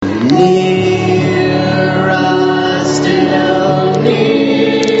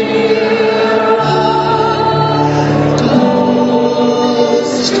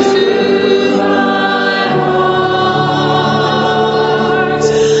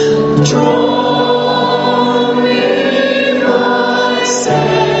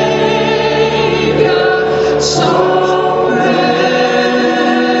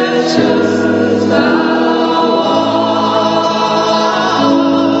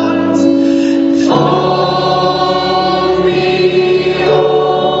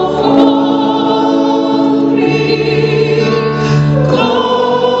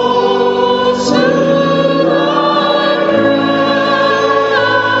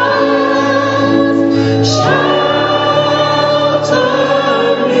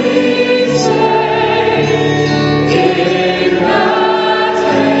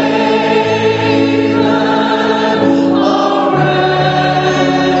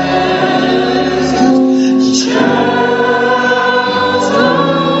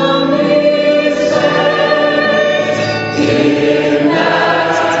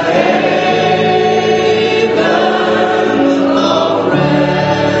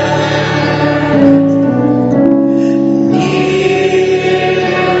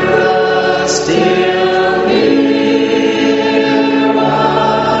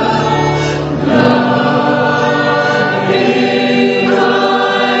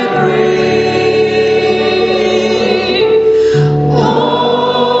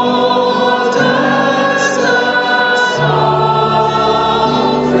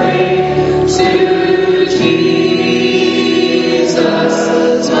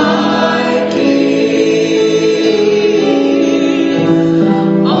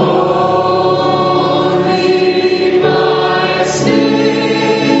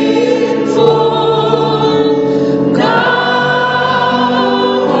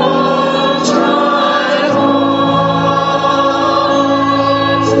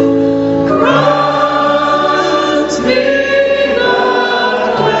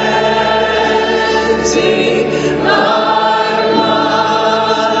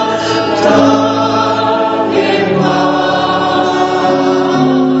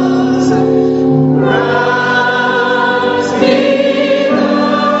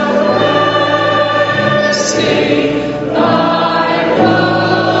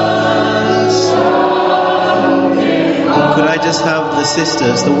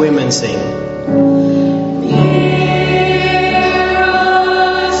sisters, the women sing.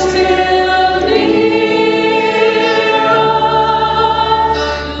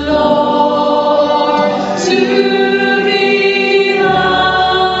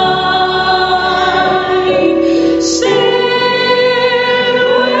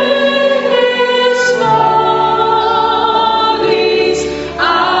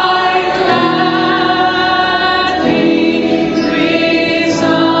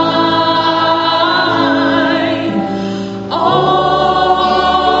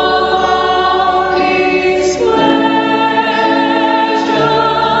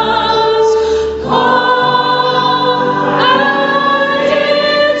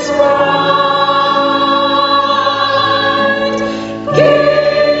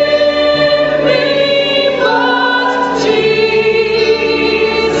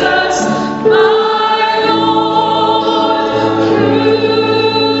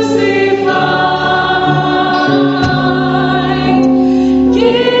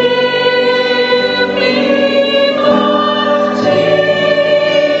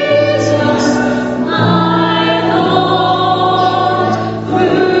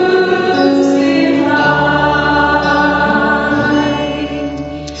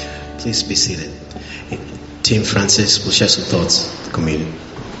 Please be seated. Tim Francis will share some thoughts on the communion.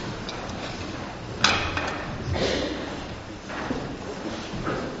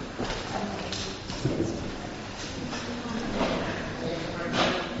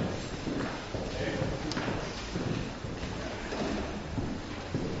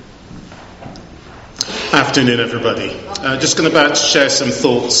 Afternoon, everybody. Just going to share some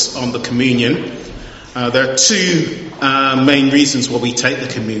thoughts on the communion. There are two main reasons why we take the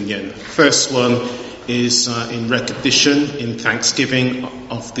communion. First one is in recognition, in thanksgiving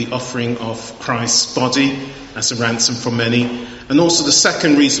of the offering of Christ's body as a ransom for many. And also the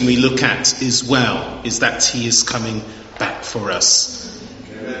second reason we look at as well is that he is coming back for us.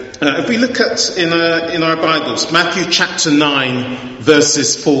 If we look at in our Bibles, Matthew chapter 9,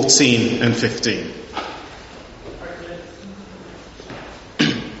 verses 14 and 15.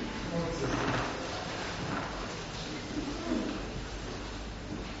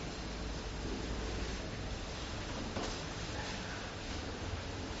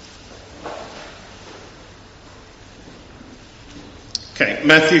 Okay,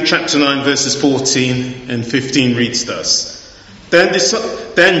 Matthew chapter 9 verses 14 and 15 reads thus.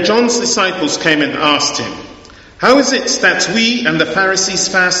 Then John's disciples came and asked him, How is it that we and the Pharisees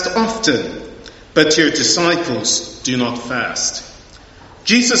fast often, but your disciples do not fast?"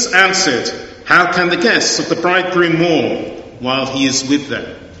 Jesus answered, "How can the guests of the bridegroom mourn while he is with them?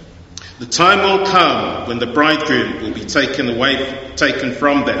 The time will come when the bridegroom will be taken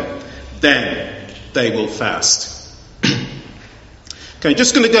from them. Then they will fast." Okay,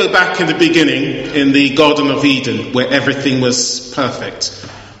 just going to go back in the beginning in the Garden of Eden, where everything was perfect.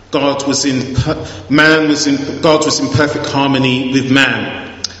 God was in perfect harmony with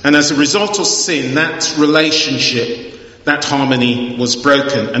man. And as a result of sin, that relationship, that harmony was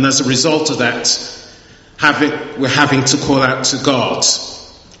broken. And as a result of that, we're having to call out to God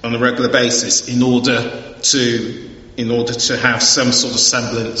on a regular basis in order to have some sort of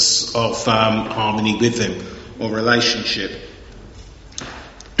semblance of harmony with him or relationship.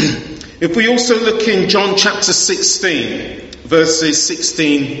 If we also look in John chapter 16, verses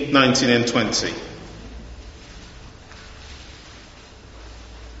 16, 19 and 20.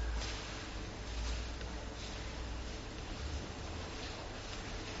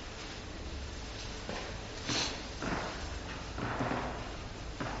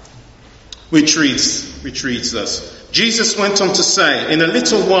 Which reads thus: "Jesus went on to say, 'In a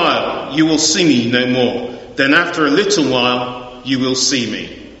little while you will see me no more. Then after a little while you will see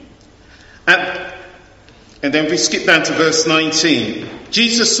me.'" And then we skip down to verse 19.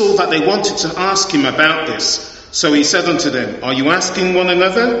 "Jesus saw that they wanted to ask him about this. So he said unto them, 'Are you asking one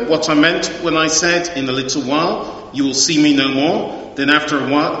another what I meant when I said, in a little while you will see me no more? Then after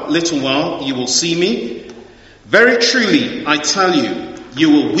a little while you will see me? Very truly I tell you,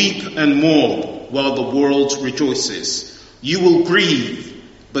 you will weep and mourn while the world rejoices. You will grieve,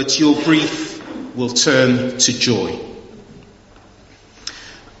 but your grief will turn to joy.'"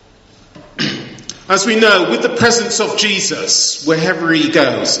 As we know, with the presence of Jesus, wherever he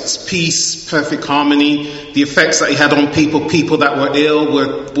goes, it's peace, perfect harmony. The effects that he had on people that were ill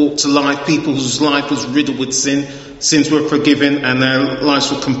were brought to life, people whose life was riddled with sins were forgiven, and their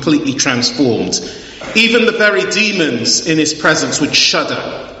lives were completely transformed. Even the very demons in his presence would shudder.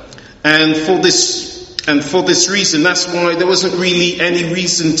 And for this reason, that's why there wasn't really any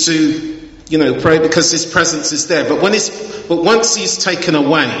reason to, pray, because his presence is there. But once he's taken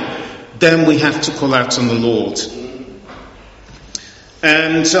away, then we have to call out on the Lord.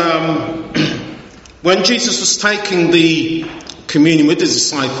 And when Jesus was taking the communion with his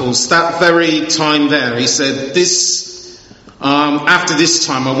disciples, that very time there, he said, after this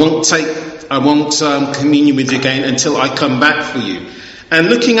time, I won't communion with you again until I come back for you. And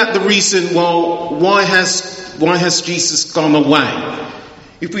looking at the reason, why has Jesus gone away?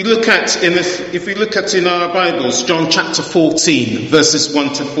 If we look at in our Bibles, John chapter 14, verses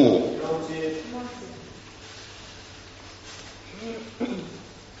 1 to 4.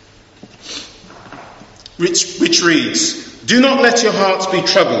 Which reads, "Do not let your hearts be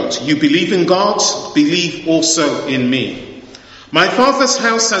troubled. You believe in God, believe also in me. My Father's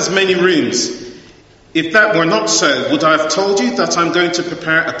house has many rooms. If that were not so, would I have told you that I'm going to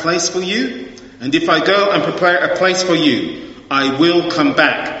prepare a place for you? And if I go and prepare a place for you, I will come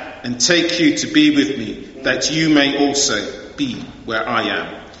back and take you to be with me, that you may also be where I am.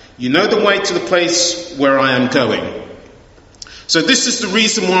 You know the way to the place where I am going." So this is the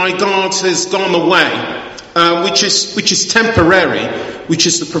reason why God has gone away, which is temporary, which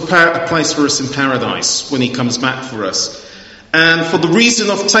is to prepare a place for us in paradise when he comes back for us. And for the reason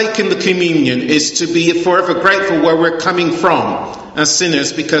of taking the communion is to be forever grateful where we're coming from as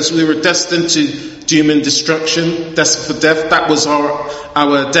sinners, because we were destined to doom and destruction, destined for death. That was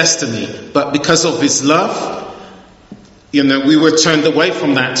our destiny. But because of his love, we were turned away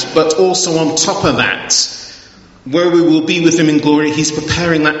from that. But also on top of that, where we will be with him in glory, he's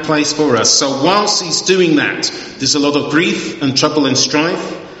preparing that place for us. So whilst he's doing that, there's a lot of grief and trouble and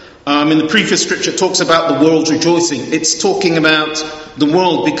strife. In the previous scripture, it talks about the world rejoicing. It's talking about the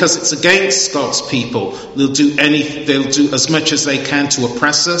world because it's against God's people. They'll do as much as they can to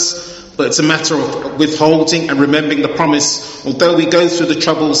oppress us, but it's a matter of withholding and remembering the promise. Although we go through the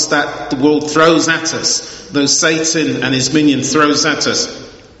troubles that the world throws at us, though Satan and his minion throws at us,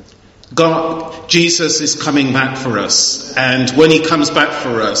 Jesus is coming back for us. And when he comes back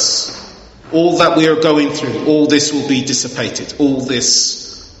for us, all that we are going through, all this will be dissipated. All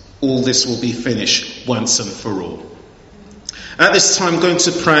this will be finished once and for all. At this time, I'm going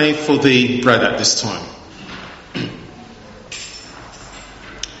to pray for the bread at this time.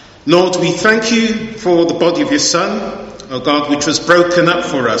 Lord, we thank you for the body of your Son, O God, which was broken up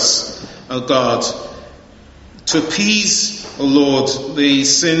for us, O God, to appease, O Lord, the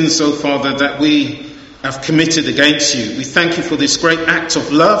sins, O Father, that we have committed against you. We thank you for this great act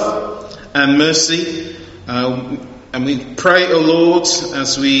of love and mercy, And we pray, O Lord,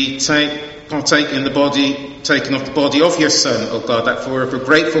 as we partake in taking of the body of your Son, O God, that we're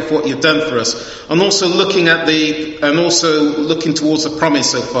grateful for what you've done for us, and also looking towards the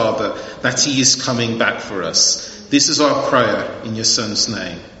promise, O Father, that he is coming back for us. This is our prayer in your Son's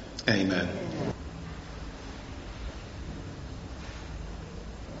name. Amen.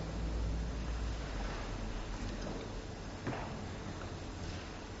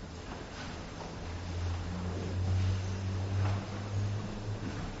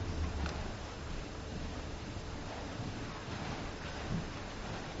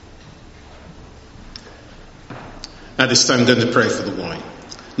 At this time, I'm going to pray for the wine.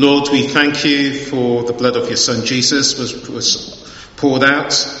 Lord, we thank you for the blood of your Son Jesus was poured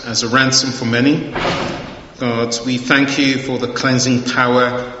out as a ransom for many. God, we thank you for the cleansing power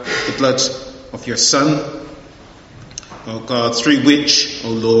of the blood of your Son. Oh God, through which, oh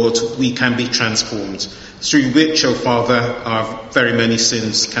Lord, we can be transformed. Through which, oh Father, our very many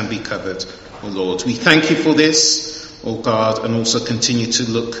sins can be covered. Oh Lord, we thank you for this, oh God, and also continue to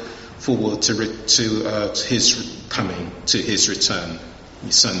look forward to his coming, to his return. In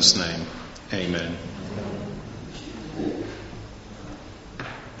your Son's name, amen.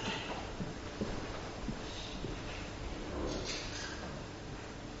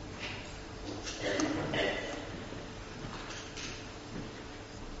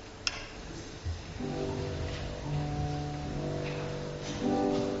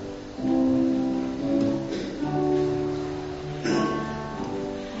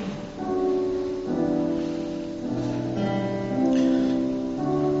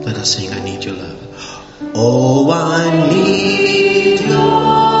 Let us sing, I Need Your Love. Oh, I need your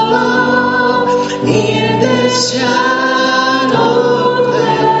love in this shallow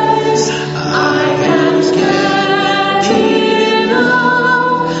place. I can't get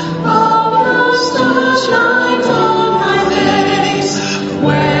enough of the sunshine on my face.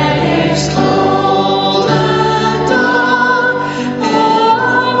 When it's cold and dark and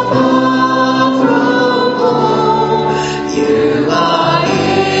I'm far from home, you are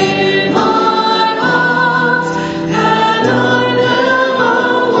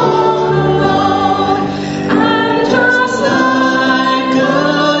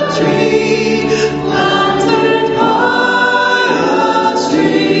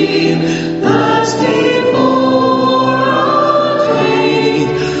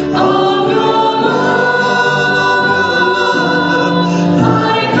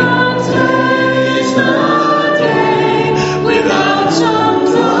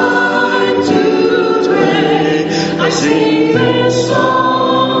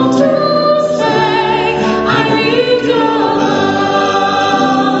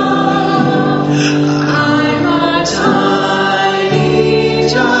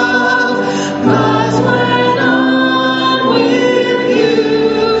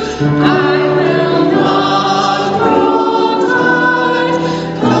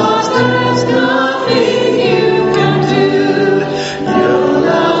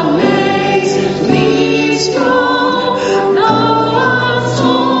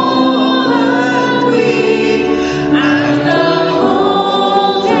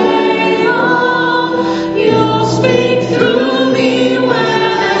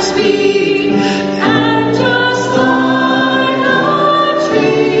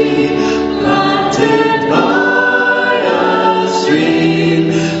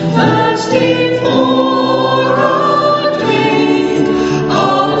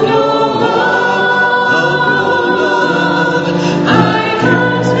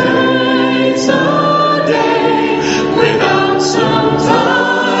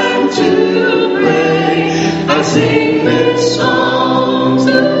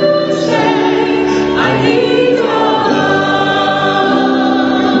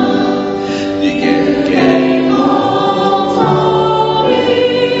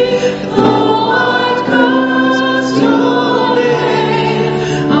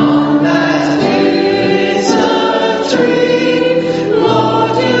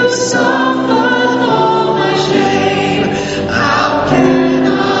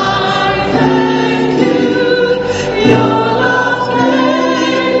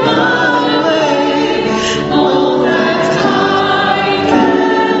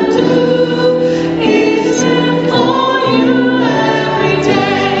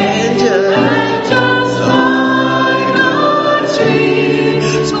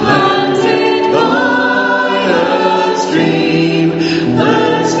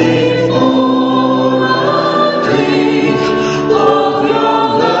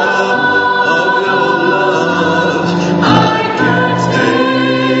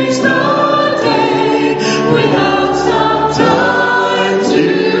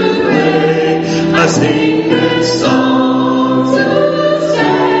Please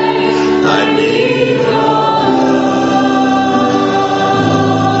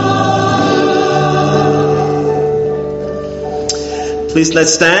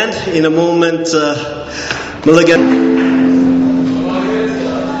let's stand. In a moment, Mulligan.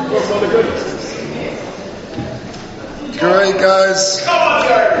 Great, guys.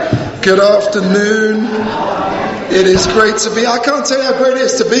 Good afternoon. It is great to be. I can't tell you how great it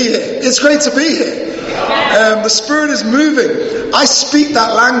is to be here. It's great to be here. The Spirit is moving. I speak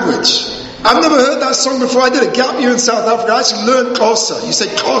that language. I've never heard that song before. I did a gap year in South Africa. I actually learned Xhosa. You say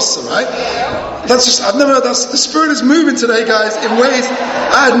Xhosa, right? I've never heard that. The Spirit is moving today, guys, in ways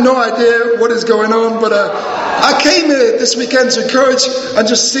I had no idea what is going on. But I came here this weekend to encourage and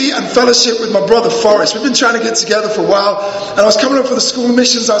just see and fellowship with my brother Forrest. We've been trying to get together for a while. And I was coming up for the School of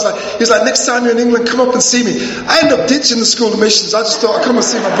Missions. He was like, next time you're in England, come up and see me. I ended up ditching the School of Missions. I just thought I'd come and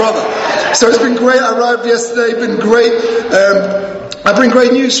see my brother. So it's been great. I arrived yesterday. It's been great. I bring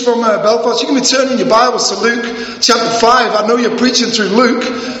great news from Belfast. You can be turning your Bibles to Luke chapter 5. I know you're preaching through Luke.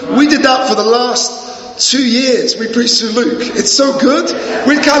 We did that for the last 2 years. We preached through Luke. It's so good.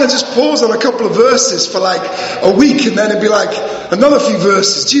 We'd kind of just pause on a couple of verses for like a week, and then it'd be like another few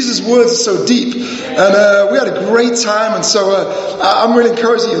verses. Jesus' words are so deep. And we had a great time, and so I'm really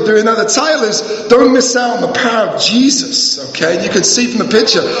encouraged that you're doing that. The title is Don't Miss Out on the Power of Jesus. Okay, and you can see from the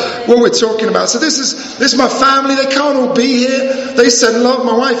picture what we're talking about. So this is my family. They can't all be here. They send love.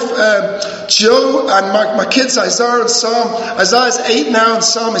 My wife Joe and my kids Isaiah and Sam. Isaiah's 8 now and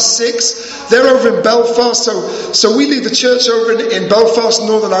Sam is 6. They're over in Belfast, so we leave the church over in Belfast,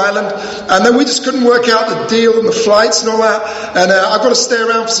 Northern Ireland, and then we just couldn't work out the deal and the flights and all that, and I've got to stay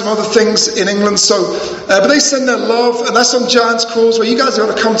around for some other things in England, but they send their love, and that's on Giant's Causeway. You guys have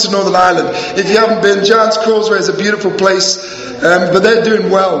got to come to Northern Ireland if you haven't been. Giant's Causeway is a beautiful place, but they're doing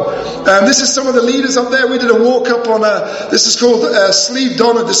well. This is some of the leaders up there. We did a walk up on this is called Slieve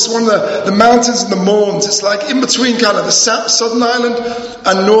Donner. This is one of the mountains in the Mourns. It's like in between kind of the Southern Ireland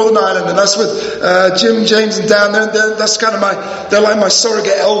and Northern Ireland, and that's with Jim, James and Dan. That's kind of they're like my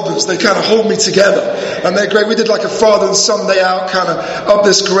surrogate elders. They kind of hold me together, and they're great. We did like a father and son day out kind of up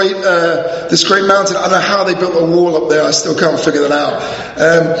this great mountain. I don't know how they built a wall up there. I still can't figure that out.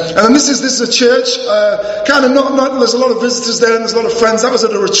 And then this is a church, kind of not there's a lot of visitors there and there's a lot of friends. That was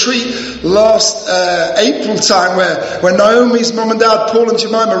at a retreat last April time where Naomi's mum and dad, Paul and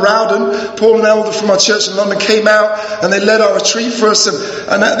Jemima Rowden, Paul and Elder from our church in London, came out and they led our retreat for us,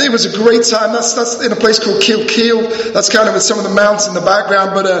 and it was a great time. That's in a place called Kilkeel. That's kind of with some of the mountains in the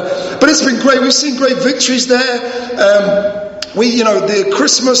background, but it's been great. We've seen great victories there. The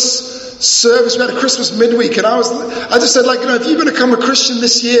Christmas service, we had a Christmas midweek, and I just said, if you're going to become a Christian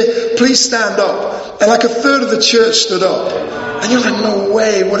this year, please stand up. And like a third of the church stood up. And you're like, no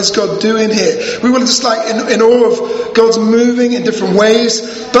way, what is God doing here? We were just like in awe of God's moving in different ways.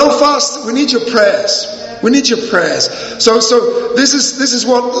 Belfast, we need your prayers. We need your prayers. So this is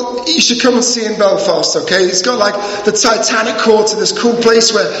what you should come and see in Belfast, okay? It's got like the Titanic Court, this cool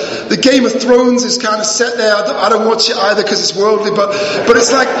place where the Game of Thrones is kind of set there. I don't watch it either because it's worldly, but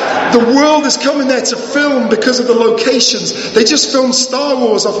it's like the world is coming there to film because of the locations. They just filmed Star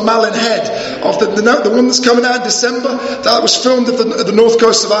Wars off Malin Head, off the one that's coming out in December. That was filmed at the north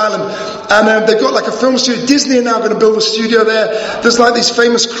coast of Ireland, and they've got like a film studio. Disney are now going to build a studio there. There's like these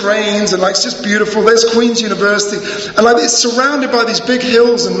famous cranes, and like it's just beautiful. There's Queen's University, and like it's surrounded by these big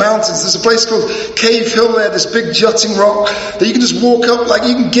hills and mountains. There's a place called Cave Hill there, this big jutting rock that you can just walk up, like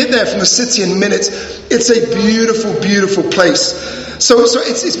you can get there from the city in minutes. It's a beautiful, beautiful place. So it's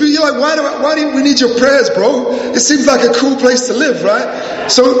you're like, why do we need your prayers, bro? It seems like a cool place to live, right?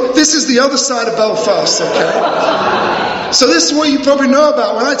 So this is the other side of Belfast, okay? So this is what you probably know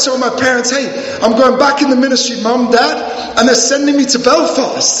about. When I told my parents, hey, I'm going back in the ministry, Mum, Dad, and they're sending me to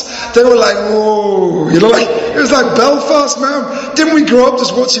Belfast, they were like, whoa, it was like, Belfast, Mum? Didn't we grow up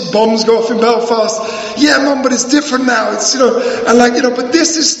just watching bombs go off in Belfast? Yeah, Mum, but it's different now. It's, but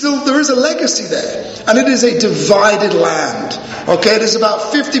this is still, there is a legacy there. And it is a divided land. Okay, it is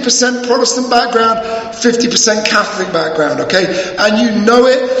about 50% Protestant background, 50% Catholic background, okay? And you know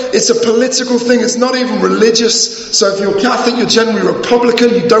it. It's a political thing. It's not even religious. So if you're Catholic, you're generally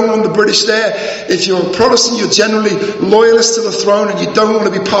Republican. You don't want the British there. If you're Protestant, you're generally loyalist to the throne and you don't want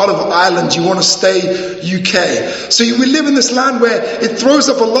to be part of Ireland. You want to stay UK. So we live in this land where it throws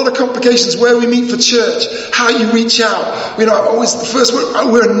up a lot of complications where we meet for church, how you reach out. We're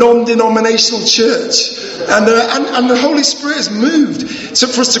a non-denominational church. And the Holy Spirit is moved. So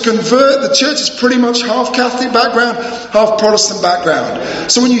for us to convert, the church is pretty much half Catholic background, half Protestant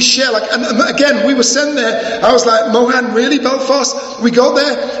background. So when you share, like, and again, we were sent there. I was like, Mohan, really, Belfast? We got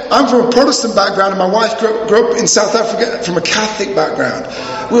there. I'm from a Protestant background, and my wife grew up in South Africa from a Catholic background.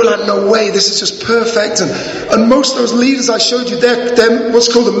 We were like, no way, this is just perfect. And most of those leaders I showed you, they're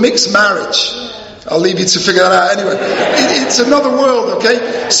what's called a mixed marriage. I'll leave you to figure that out anyway. It's another world,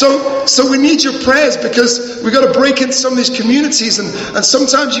 okay? So we need your prayers, because we've got to break into some of these communities, and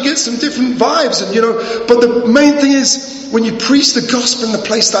sometimes you get some different vibes, and but the main thing is, when you preach the gospel in a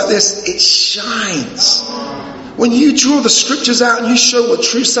place like this, it shines. When you draw the scriptures out and you show what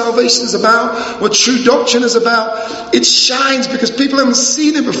true salvation is about, what true doctrine is about, it shines, because people haven't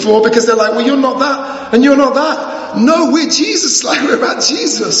seen it before, because they're like, well, you're not that, and you're not that. No, we're Jesus, like, we're about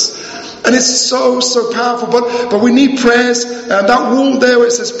Jesus. And it's so, so powerful. But we need prayers. And that wall there where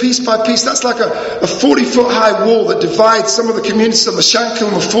it says piece by piece, that's like a 40-foot high wall that divides some of the communities on the Shankill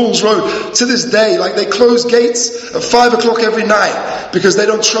and the Falls Road to this day. Like, they close gates at 5 o'clock every night because they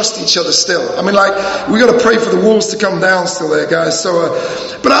don't trust each other still. I mean, like, we got to pray for the walls to come down still there, guys. So,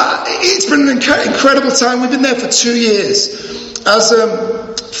 it's been an incredible time. We've been there for 2 years. As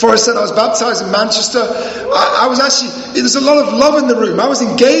Forrest said, I was baptized in Manchester. I was actually, there's a lot of love in the room. I was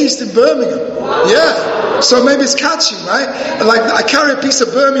engaged in Birmingham. Yeah. So maybe it's catching, right? Like, I carry a piece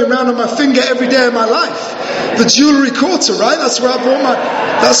of Birmingham around on my finger every day of my life. The jewellery quarter, right? That's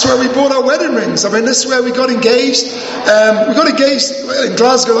where we bought our wedding rings. I mean, this is where we got engaged. We got engaged in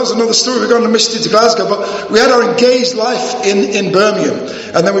Glasgow. That was another story. We got on the mission team to Glasgow, but we had our engaged life in Birmingham.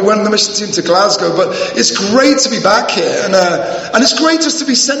 And then we went on the mission team to Glasgow. But it's great to be back here. And it's great just to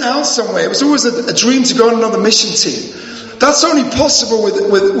be sent out somewhere. It was always a dream to go on another mission team. That's only possible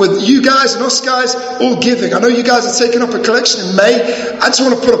with you guys and us guys all giving. I know you guys are taking up a collection in May. I just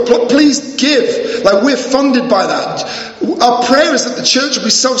want to put a plug. Please give. Like, we're funded by that. Our prayer is that the church will be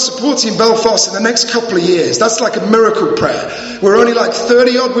self-supporting in Belfast in the next couple of years. That's like a miracle prayer. We're only like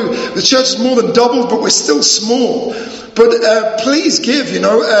 30 odd. The church is more than doubled, but we're still small. But please give,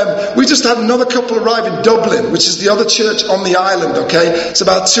 we just had another couple arrive in Dublin, which is the other church on the island, okay? It's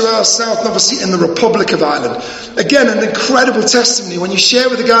about 2 hours south, and obviously in the Republic of Ireland. Again, an incredible testimony. When you share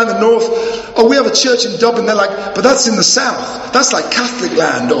with a guy in the north, oh, we have a church in Dublin, they're like, but that's in the south. That's like Catholic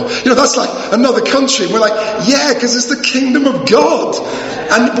land, or, that's like another country. And we're like, yeah, because it's the kingdom of God.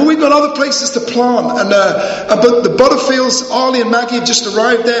 But we've got other places to plant. But the Butterfields, Arlie and Maggie have just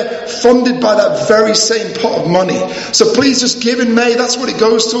arrived there, funded by that very same pot of money. So please just give in May. That's what it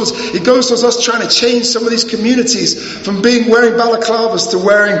goes towards. It goes towards us trying to change some of these communities from wearing balaclavas to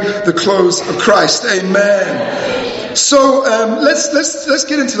wearing the clothes of Christ. Amen. So let's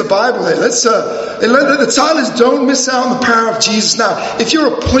get into the Bible here. The title is "Don't Miss Out on the Power of Jesus." Now, if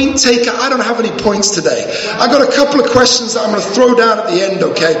you're a point taker, I don't have any points today. I got a couple of questions that I'm going to throw down at the end.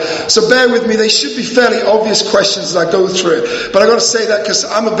 Okay, so bear with me. They should be fairly obvious questions as I go through it. But I got to say that because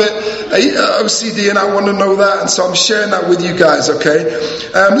I'm a bit OCD and I want to know that, and so I'm sharing that with you guys. Okay,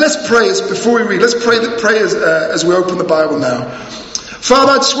 let's pray before we read. Let's pray as we open the Bible now.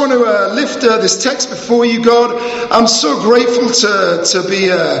 Father, I just want to lift this text before you, God. I'm so grateful to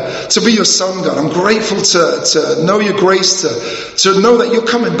be your son, God. I'm grateful to know your grace, to know that you're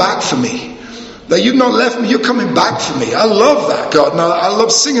coming back for me. That you've not left me, you're coming back for me. I love that, God. And I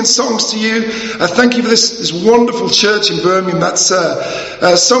love singing songs to you. I thank you for this wonderful church in Birmingham. That's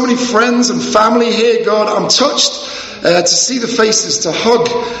so many friends and family here, God. I'm touched to see the faces, to hug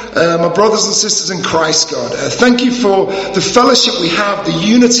my brothers and sisters in Christ, God. Thank you for the fellowship we have, the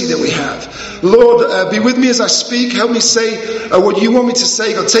unity that we have. Lord, be with me as I speak. Help me say what you want me to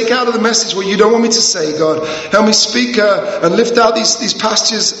say, God. Take out of the message what you don't want me to say, God. Help me speak and lift out these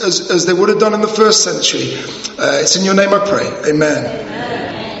passages as they would have done in the first century. It's in your name I pray. Amen.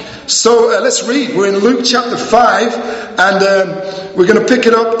 So let's read. We're in Luke chapter 5, and we're going to pick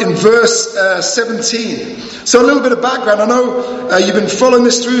it up in verse 17. So a little bit of background. I know you've been following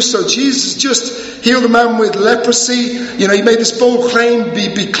this through. So Jesus just healed a man with leprosy. He made this bold claim,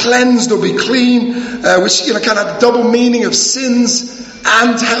 be cleansed or be clean, which kind of had a double meaning of sins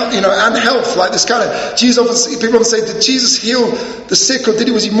and health, like this kind of. People often say, did Jesus heal the sick, or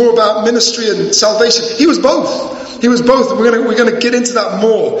was he more about ministry and salvation? He was both. He was both. We're going to get into that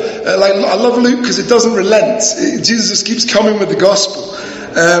more. I love Luke because it doesn't relent. Jesus just keeps coming with the gospel.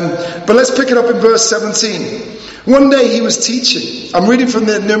 But let's pick it up in verse 17. One day he was teaching. I'm reading from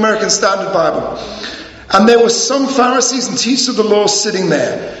the New American Standard Bible. And there were some Pharisees and teachers of the law sitting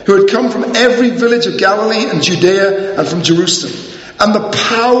there, who had come from every village of Galilee and Judea and from Jerusalem. And the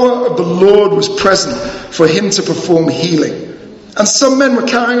power of the Lord was present for him to perform healing. And some men were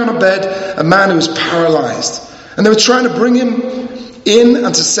carrying on a bed a man who was paralyzed. And they were trying to bring him in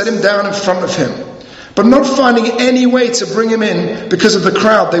and to set him down in front of him. But not finding any way to bring him in because of the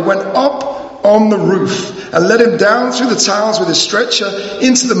crowd, they went up on the roof and let him down through the tiles with his stretcher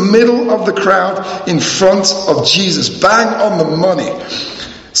into the middle of the crowd in front of Jesus. Bang on the money.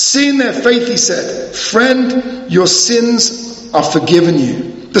 Seeing their faith, he said, "Friend, your sins are forgiven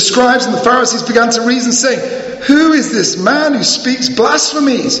you." The scribes and the Pharisees began to reason, saying, "Who is this man who speaks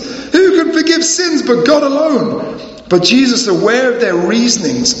blasphemies? Who can forgive sins but God alone?" But Jesus, aware of their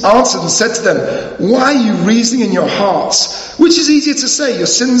reasonings, answered and said to them, "Why are you reasoning in your hearts? Which is easier to say, 'Your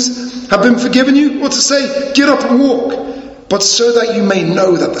sins have been forgiven you,' or to say, 'Get up and walk'? But so that you may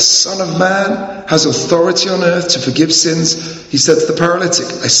know that the Son of Man has authority on earth to forgive sins," he said to the paralytic,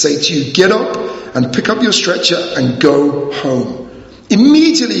 "I say to you, get up and pick up your stretcher and go home."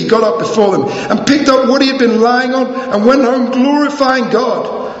 Immediately he got up before them and picked up what he had been lying on and went home glorifying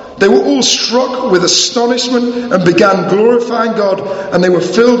God. They were all struck with astonishment and began glorifying God, and they were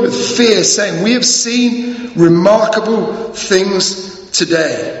filled with fear, saying, "We have seen remarkable things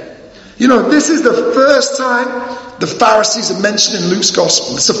today." You know, this is the first time the Pharisees are mentioned in Luke's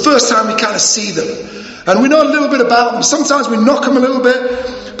Gospel. It's the first time we kind of see them. And we know a little bit about them. Sometimes we knock them a little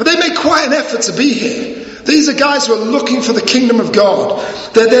bit, but they make quite an effort to be here. These are guys who are looking for the kingdom of God.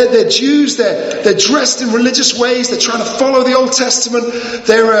 They're Jews. They're dressed in religious ways. They're trying to follow the Old Testament.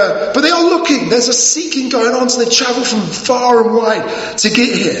 But they are looking. There's a seeking going on, so they travel from far and wide to get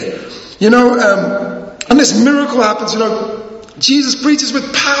here. You know, and this miracle happens. You know, Jesus preaches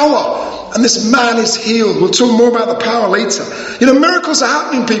with power, and this man is healed. We'll talk more about the power later. You know, miracles are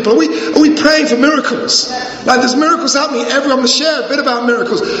happening, people. Are we praying for miracles? Like, there's miracles happening everywhere. I'm going to share a bit about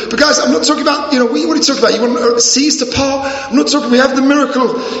miracles. But guys, I'm not talking about, you know, what are you talking about? You want seas to part? I'm not talking, we have the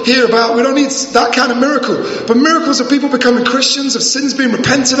miracle here about, we don't need that kind of miracle. But miracles of people becoming Christians, of sins being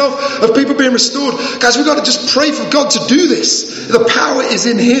repented of people being restored. Guys, we've got to just pray for God to do this. The power is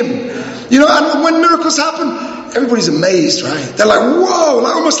in Him. You know, and when miracles happen, everybody's amazed, right? They're like, whoa,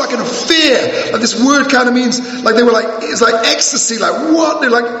 like almost like in a fear. Like this word kind of means, like they were like, it's like ecstasy, like what? They're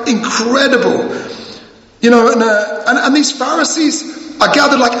like incredible. You know, and these Pharisees are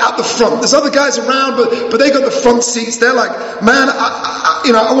gathered like at the front. There's other guys around, but they got the front seats. They're like, man,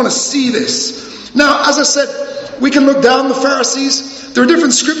 I want to see this. Now, as I said, we can look down the Pharisees. There are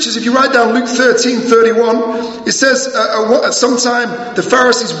different scriptures. If you write down Luke 13:31, it says at some time the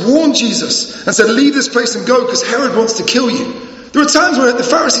Pharisees warned Jesus and said, "Leave this place and go, because Herod wants to kill you." There are times where the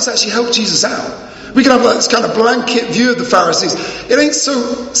Pharisees actually help Jesus out. We can have like this kind of blanket view of the Pharisees. It ain't so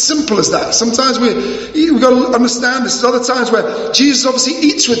simple as that. Sometimes we've got to understand this. There's other times where Jesus obviously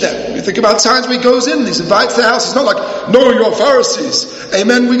eats with them. You think about times where he goes in, he's invited to their house. It's not like, "No, you're Pharisees."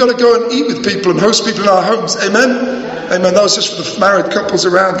 Amen. We've got to go and eat with people and host people in our homes. Amen. Amen. That was just for the married couples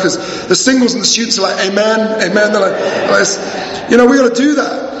around, because the singles and the students are like, "Amen, amen." They're like, you know, we got to do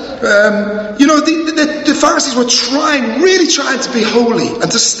that. You know, the Pharisees were really trying to be holy and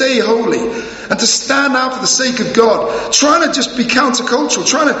to stay holy and to stand out for the sake of God, trying to just be countercultural,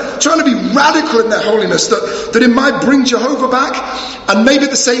 trying to be radical in their holiness, that it might bring Jehovah back and maybe at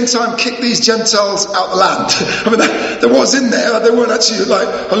the same time kick these Gentiles out the land. I mean, that was in there. They weren't actually like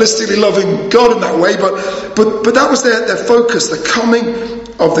holistically loving God in that way, but that was their focus, the coming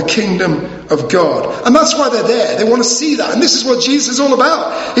of the kingdom of God. And that's why they're there. They want to see that. And this is what Jesus is all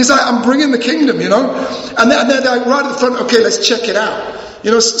about. He's like, "I'm bringing the kingdom," you know. And they're like right at the front, "Okay, let's check it out." You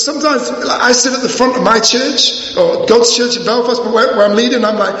know, sometimes like, I sit at the front of my church, or God's church in Belfast, but where I'm leading,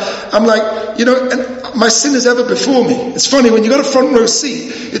 I'm like, you know, and my sin is ever before me. It's funny, when you got a front row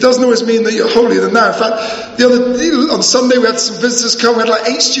seat, it doesn't always mean that you're holier than thou. In fact, on Sunday we had some visitors come, we had like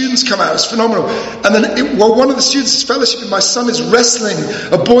 8 students come out, it was phenomenal. And then while one of the students is fellowshipping, my son is wrestling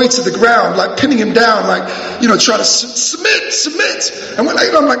a boy to the ground, like pinning him down, like, you know, trying to submit. And I'm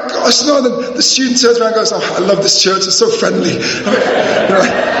like, gosh, no. And then the student turns around and goes, "Oh, I love this church, it's so friendly."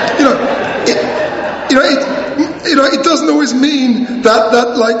 It doesn't always mean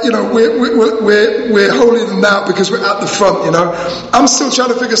that like, you know, we're holier than that because we're at the front, you know. I'm still trying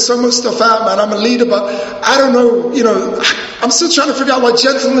to figure so much stuff out, man. I'm a leader, but I don't know, you know, I'm still trying to figure out why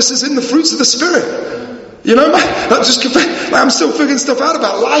gentleness is in the fruits of the Spirit. You know, I'm still figuring stuff out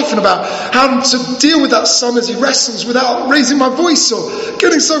about life and about how to deal with that son as he wrestles without raising my voice or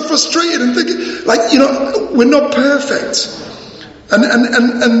getting so frustrated and thinking, like, you know, we're not perfect.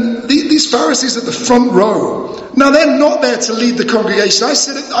 And these Pharisees at the front row, now they're not there to lead the congregation. I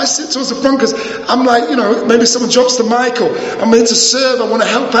sit towards the front because I'm like, you know, maybe someone drops the mic, or I'm there to serve, I want to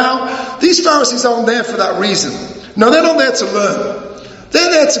help out. These Pharisees aren't there for that reason. No, they're not there to learn. They're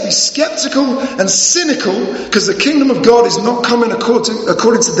there to be skeptical and cynical because the kingdom of God is not coming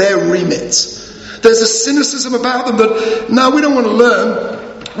according to their remit. There's a cynicism about them that, no, we don't want to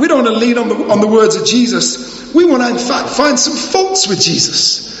learn. We don't want to lean on the words of Jesus. We want to, in fact, find some faults with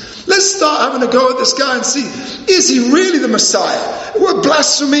Jesus. Let's start having a go at this guy and see, is he really the Messiah? What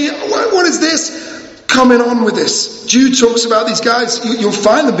blasphemy? What is this? Coming on with this. Jude talks about these guys. You'll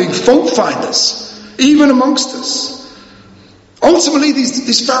find them being fault finders, even amongst us. Ultimately,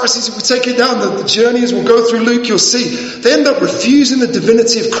 these Pharisees, if we take it down the journey as we'll go through Luke, you'll see, they end up refusing the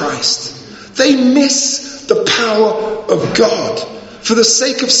divinity of Christ. They miss the power of God for the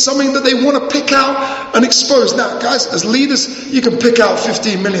sake of something that they want to pick out and expose. Now, guys, as leaders, you can pick out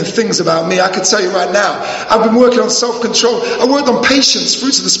 15 million things about me. I can tell you right now, I've been working on self-control. I worked on patience,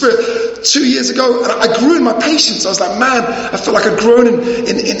 fruits of the Spirit, 2 years ago, and I grew in my patience. I was like, man, I felt like I'd grown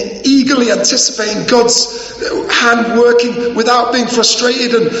in eagerly anticipating God's hand working without being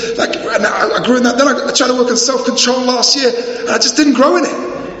frustrated, and I grew in that. Then I tried to work on self-control last year, and I just didn't grow in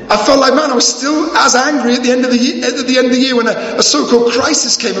it. I felt like, man, I was still as angry at the end of the year when a so-called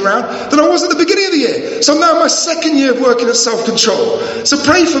crisis came around than I was at the beginning of the year. So now my second year of working at self-control. So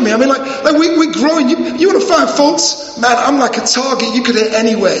pray for me. I mean, like we're growing. You want to find faults? Man, I'm like a target you could hit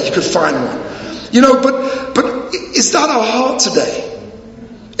anywhere. You could find one. You know, but is that our heart today?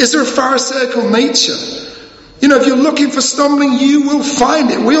 Is there a Pharisaical nature? You know, if you're looking for stumbling, you will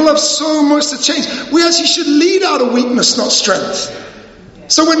find it. We all have so much to change. We actually should lead out of weakness, not strength.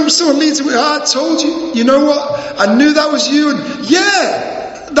 So when someone leads me, I told you, you know what? I knew that was you. And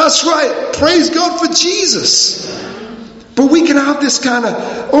yeah, that's right. Praise God for Jesus. But we can have this kind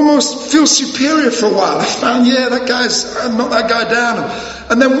of almost feel superior for a while. I found, I'm not that guy down.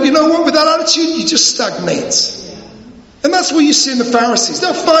 And then, you know what? With that attitude, you just stagnate. And that's what you see in the Pharisees.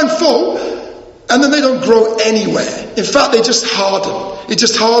 They'll find fault, and then they don't grow anywhere. In fact, they just harden. It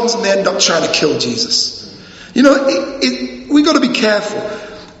just hardens, and they end up trying to kill Jesus. You know, we've got to be careful.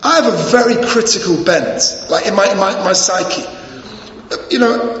 I have a very critical bent, like in my psyche. You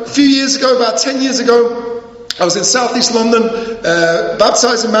know, a few years ago, about 10 years ago, I was in southeast London,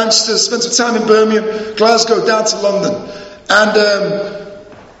 baptized in Manchester, spent some time in Birmingham, Glasgow, down to London. And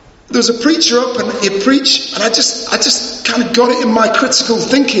there was a preacher up, and he preached, and I just kind of got it in my critical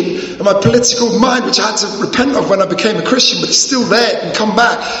thinking and my political mind, which I had to repent of when I became a Christian, but it's still there and come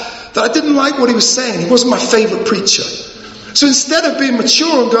back, that I didn't like what he was saying. He wasn't my favourite preacher. So instead of being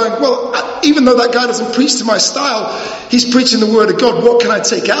mature and going, well, even though that guy doesn't preach to my style, he's preaching the word of God, what can I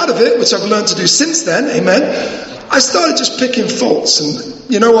take out of it? Which I've learned to do since then, amen. I started just picking faults,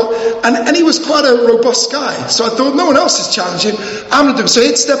 and you know what? And he was quite a robust guy. So I thought, no one else is challenging, I'm going to do it. So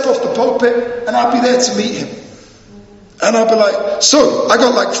he'd step off the pulpit, and I'd be there to meet him. And I'd be like, so I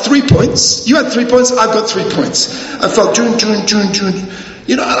got like 3 points. You had 3 points, I've got 3 points. I felt June.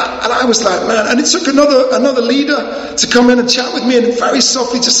 You know, and I was like, man, and it took another leader to come in and chat with me, and very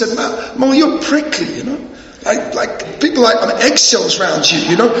softly just said, man, Mo, you're prickly, you know. Like people like on eggshells around you,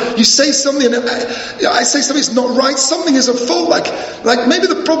 you know. You say something, and I say something that's not right. Something is at fault. Like maybe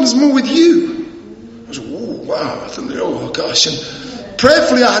the problem's more with you. I was, oh wow, I thought, oh gosh. And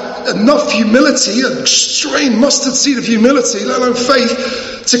prayerfully, I had enough humility, a strained mustard seed of humility, let alone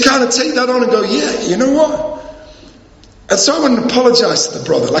faith, to kind of take that on and go, yeah, you know what? And so I went and apologized to the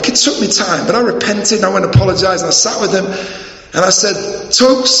brother. Like, it took me time, but I repented and I went and apologized, and I sat with him and I said,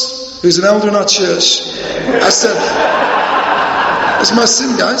 Tokes, who's an elder in our church, I said, it's my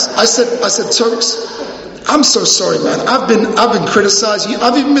sin, guys. I said, Tokes, I'm so sorry, man. I've been criticizing you.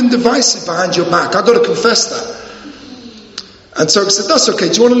 I've even been divisive behind your back. I've got to confess that. And Tokes said, that's okay.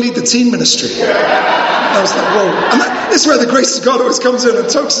 Do you want to lead the teen ministry? And I was like, whoa. And this is where the grace of God always comes in. And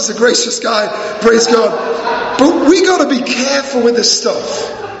Tokes is a gracious guy. Praise God. But we got to be careful with this stuff.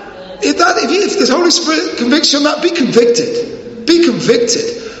 If the Holy Spirit convicts you on that, be convicted. Be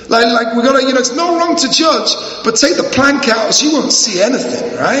convicted. Like we got to, you know, it's no wrong to judge, but take the plank out so you won't see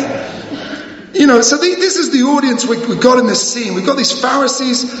anything, right? You know, so this is the audience we got in this scene. We've got these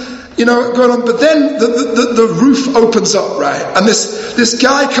Pharisees, you know, going on, but then the roof opens up, right? And this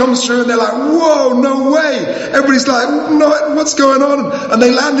guy comes through, and they're like, whoa, no way. Everybody's like, no, what's going on? And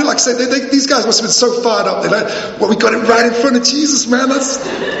they landed, like I said, these guys must have been so fired up. They're like, well, we got it right in front of Jesus, man.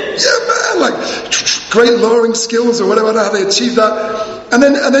 Like great lowering skills or whatever, I don't know how they achieve that. And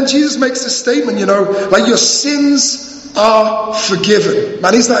then Jesus makes this statement, you know, like, your sins are forgiven.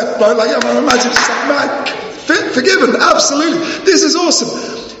 Man, he's like imagine just like, man, forgiven, absolutely. This is awesome.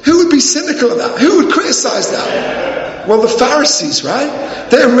 Who would be cynical of that? Who would criticize that? Well, the Pharisees, right?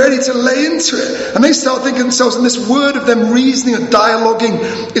 They're ready to lay into it. And they start thinking themselves, and this word of them reasoning and dialoguing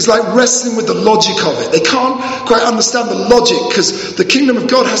is like wrestling with the logic of it. They can't quite understand the logic because the kingdom of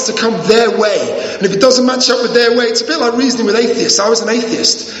God has to come their way. And if it doesn't match up with their way, it's a bit like reasoning with atheists. I was an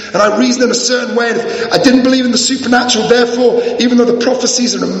atheist and I reasoned in a certain way. And if I didn't believe in the supernatural, therefore, even though the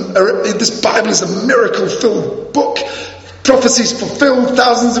prophecies this Bible is a miracle-filled book, prophecies fulfilled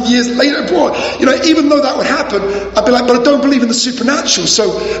thousands of years later. Even though that would happen, I'd be like, but I don't believe in the supernatural.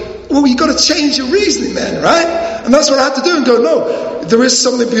 So, you've got to change your reasoning then, right? And that's what I had to do and go, no, there is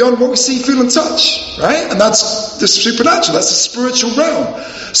something beyond what we see, feel and touch, right? And that's the supernatural, that's the spiritual realm.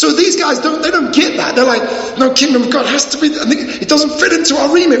 So these guys don't get that. They're like, no, kingdom of God has to be, it doesn't fit into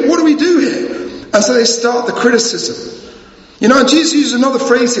our remit. What do we do here? And so they start the criticism. And Jesus uses another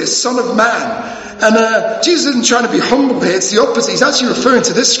phrase here, Son of Man. And Jesus isn't trying to be humble here, it's the opposite. He's actually referring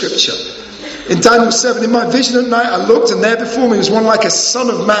to this scripture. In Daniel 7, in my vision at night I looked, and there before me was one like a son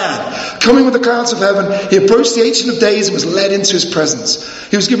of man, coming with the clouds of heaven. He approached the Ancient of Days and was led into his presence.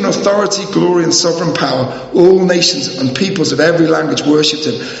 He was given authority, glory and sovereign power. All nations and peoples of every language worshipped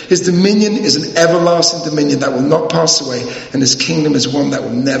him. His dominion is an everlasting dominion that will not pass away, and his kingdom is one that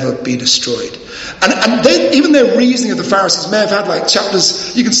will never be destroyed. And even their reasoning of the Pharisees may have had like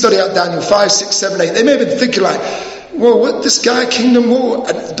chapters, you can study out Daniel 5, 6, 7, 8. They may have been thinking like, whoa, what, this guy, kingdom, whoa.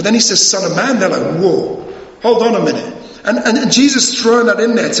 But then he says, Son of Man. They're like, whoa, hold on a minute. And Jesus throwing that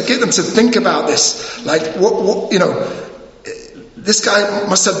in there to get them to think about this. Like, this guy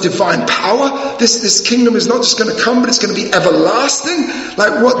must have divine power. This kingdom is not just going to come, but it's going to be everlasting.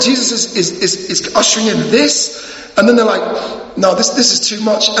 Like what Jesus is ushering in this. And then they're like, no, this is too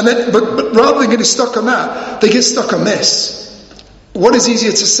much. And then, but rather than getting stuck on that, they get stuck on this. What is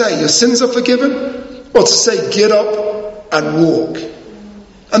easier to say? Your sins are forgiven? Or to say, get up and walk.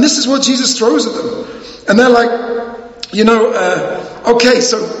 And this is what Jesus throws at them. And they're like, okay,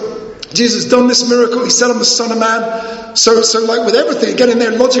 so Jesus has done this miracle. He said I'm the Son of Man. So like with everything, again in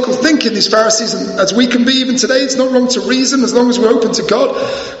their logical thinking, these Pharisees, and as we can be even today, it's not wrong to reason as long as we're open to God.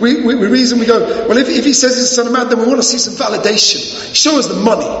 We reason, we go, well, if he says he's the Son of Man, then we want to see some validation. Show us the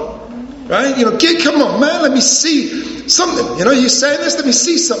money. Right? Come on, man, let me see something. You're saying this, let me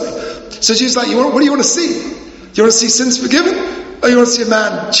see something. So Jesus is like, what do you want to see? Do you want to see sins forgiven? Or you want to see a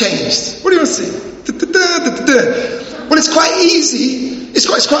man changed? What do you want to see? Well, it's quite easy. It's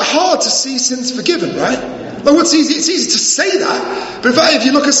quite hard to see sins forgiven, right? Like what's easy? It's easy to say that. But in fact, if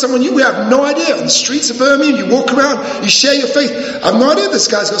you look at someone, we have no idea. On the streets of Birmingham, you walk around, you share your faith. I have no idea this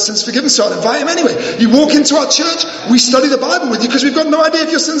guy's got sins forgiven, so I'll invite him anyway. You walk into our church, we study the Bible with you because we've got no idea if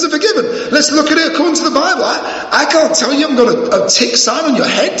your sins are forgiven. Let's look at it according to the Bible. I can't tell you, I've got a tick sign on your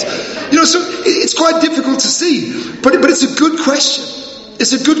head. So it's quite difficult to see. But it's a good question.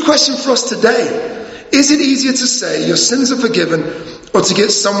 It's a good question for us today. Is it easier to say your sins are forgiven or to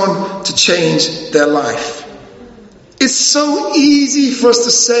get someone to change their life? It's so easy for us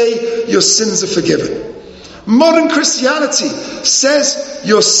to say your sins are forgiven. Modern Christianity says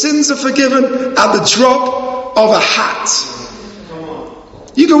your sins are forgiven at the drop of a hat.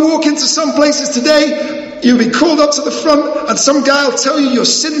 You can walk into some places today, you'll be called up to the front and some guy will tell you your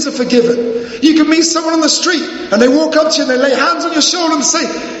sins are forgiven. You can meet someone on the street and they walk up to you and they lay hands on your shoulder and say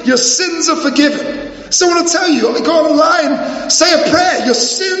your sins are forgiven. Someone will tell you, go online, say a prayer, your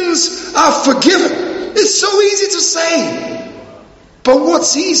sins are forgiven. It's so easy to say. But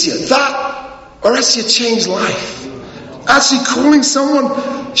what's easier? That or actually a changed life? Actually calling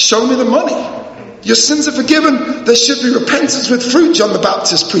someone, show me the money. Your sins are forgiven. There should be repentance with fruit, John the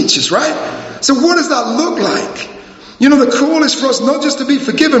Baptist preaches, right? So what does that look like? The call is for us not just to be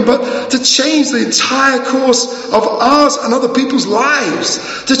forgiven, but to change the entire course of ours and other people's lives.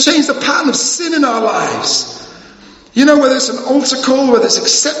 To change the pattern of sin in our lives. Whether it's an altar call, whether it's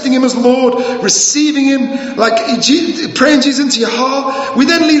accepting Him as Lord, receiving Him, like praying Jesus into your heart. We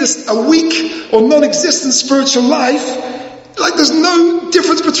then lead a weak or non-existent spiritual life. Like there's no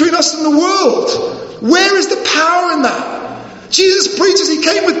difference between us and the world. Where is the power in that? Jesus preaches He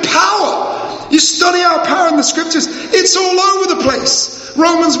came with power. You study our power in the scriptures, it's all over the place.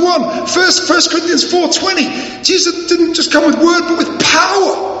 Romans 1, 1 Corinthians 4:20. Jesus didn't just come with word, but with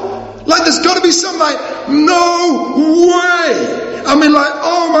power. Like there's got to be some no way.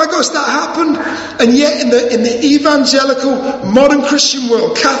 Oh my gosh, that happened. And yet in the evangelical modern Christian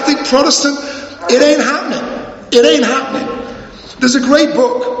world, Catholic, Protestant, it ain't happening. It ain't happening. There's a great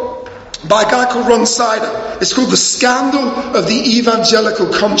book by a guy called Ron Sider. It's called The Scandal of the Evangelical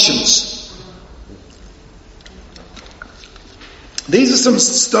Conscience. These are some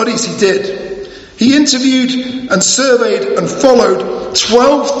studies he did. He interviewed and surveyed and followed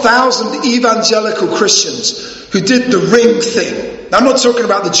 12,000 evangelical Christians who did the ring thing. I'm not talking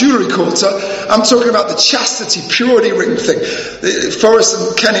about the jewelry quarter. I'm talking about the chastity, purity ring thing. Forrest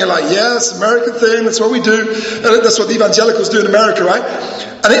and Kenny are like, yes, American thing. That's what we do. That's what the evangelicals do in America, right?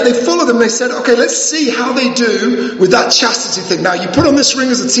 And they followed them. They said, okay, let's see how they do with that chastity thing. Now, you put on this ring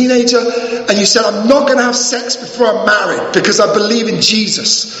as a teenager and you said, I'm not going to have sex before I'm married because I believe in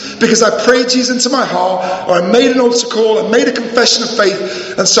Jesus. Because I prayed Jesus into my heart, or I made an altar call, I made a confession of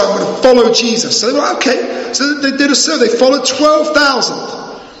faith, and so I'm going to follow Jesus. So they were like, okay. So they did a survey. They followed 12,000.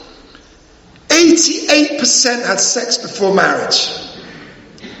 88% had sex before marriage.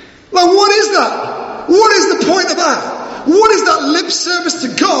 Like, what is that? What is the point of that? What is that lip service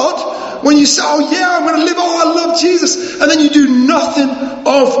to God when you say, oh yeah, I'm going to live, oh I love Jesus, and then you do nothing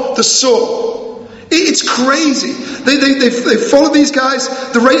of the sort? It's crazy. They followed these guys.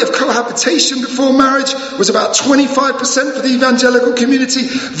 The rate of cohabitation before marriage was about 25% for the evangelical community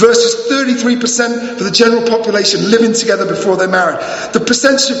versus 33% for the general population living together before they married. The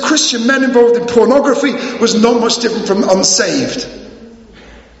percentage of Christian men involved in pornography was not much different from unsaved.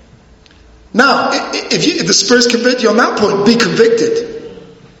 Now, if the Spirit's convicted you on that point, be convicted.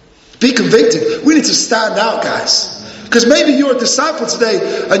 Be convicted. We need to stand out, guys. Because maybe you're a disciple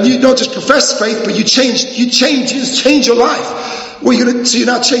today and you don't just profess faith, but you change your life. Well, so you're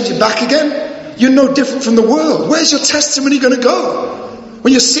now changing back again? You're no different from the world. Where's your testimony going to go?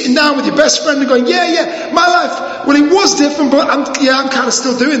 When you're sitting down with your best friend and going, yeah, my life, well, it was different, but I'm kind of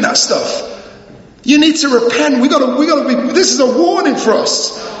still doing that stuff. You need to repent. We got to be, this is a warning for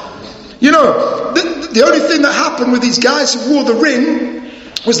us. You know, the only thing that happened with these guys who wore the ring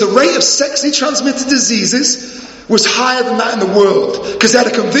was the rate of sexually transmitted diseases was higher than that in the world, because they had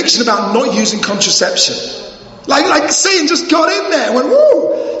a conviction about not using contraception. Like Satan just got in there and went,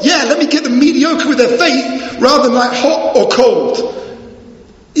 woo, yeah, let me get them mediocre with their faith rather than like hot or cold.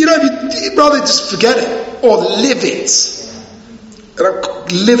 You know, you'd rather just forget it or live it.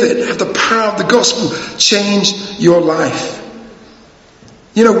 Live it. Have the power of the gospel change your life.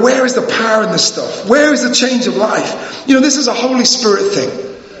 You know, where is the power in this stuff? Where is the change of life? You know, this is a Holy Spirit thing.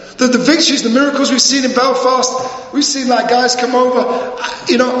 The victories, the miracles we've seen in Belfast, we've seen like guys come over.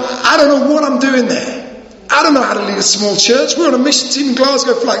 You know, I don't know what I'm doing there. I don't know how to lead a small church. We were on a mission team in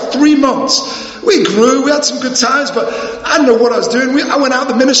Glasgow for like 3 months. We grew, we had some good times, but I didn't know what I was doing. I went out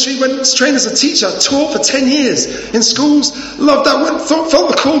the ministry, went trained as a teacher, taught for 10 years in schools, loved that, felt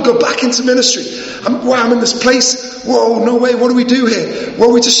the call to go back into ministry. I'm in this place, whoa, no way, what do we do here?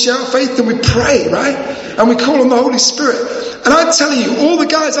 Well, we just share our faith and we pray, right? And we call on the Holy Spirit. And I'm telling you, all the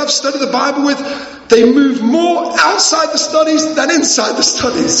guys I've studied the Bible with, they move more outside the studies than inside the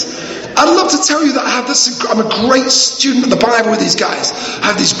studies. I'd love to tell you that I'm a great student of the Bible with these guys. I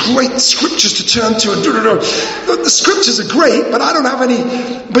have these great scriptures to turn to. The scriptures are great, but I don't have any.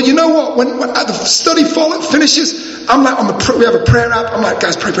 But you know what? When the study finishes, I'm like we have a prayer app. I'm like,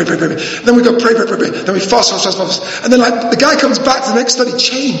 guys, pray. Then we go pray. Then we fast. And then like the guy comes back to the next study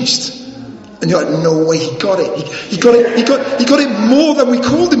changed. And you're like, no way, he got it. He got it more than we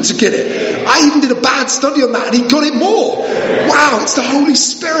called him to get it. I even did a bad study on that and he got it more. Wow, it's the Holy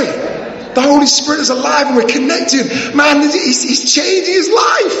Spirit. The Holy Spirit is alive and we're connected. Man, he's changing his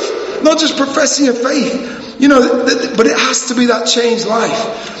life. Not just professing a faith. You know, but it has to be that changed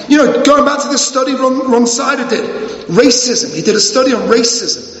life. You know, going back to this study Ron Sider did. Racism. He did a study on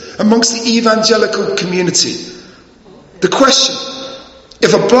racism amongst the evangelical community. The question,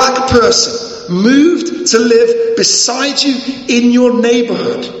 if a black person moved to live beside you in your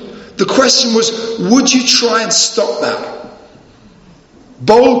neighborhood, the question was, would you try and stop that?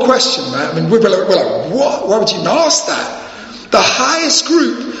 Bold question, right? I mean, we're like, what? Why would you even ask that? The highest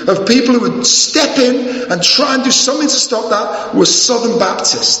group of people who would step in and try and do something to stop that was Southern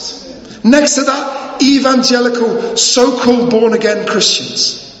Baptist. Next to that, evangelical, so-called born-again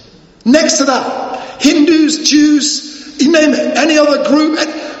Christians. Next to that, Hindus, Jews, you name it, any other group,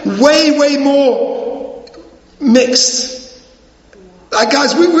 way more mixed. Like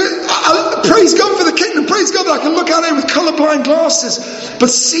guys, I praise God for the kingdom. Praise God that I can look out here with colourblind glasses, but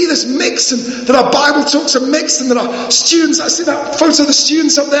see this mix, and that our Bible talks are mixed, and that our students, I see that photo of the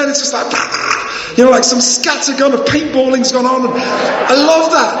students up there, and it's just like, you know, like some scattergun of paintballing's gone on. And I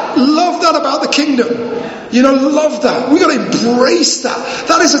love that about the kingdom. You know, love that. We've got to embrace that.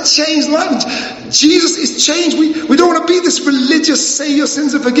 That is a changed life. Jesus is changed. We don't want to be this religious, say your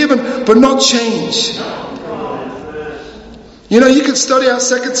sins are forgiven, but not change. You know, you can study out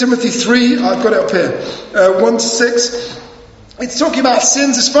 2 Timothy 3. I've got it up here. 1-6. It's talking about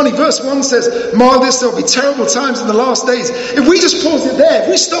sins. It's funny. Verse 1 says, mark this, there'll be terrible times in the last days. If we just paused it there, if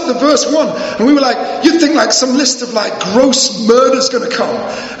we stopped at verse 1 and we were like, you'd think like some list of like gross murder's going to come.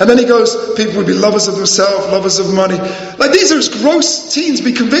 And then he goes, people would be lovers of themselves, lovers of money. Like these are gross teens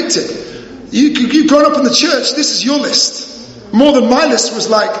be convicted. You've grown up in the church, this is your list. More than my list was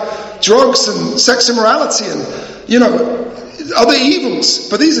like drugs and sex immorality and, other evils.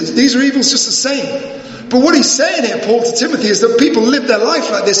 But these are evils just the same. But what he's saying here, Paul, to Timothy, is that people live their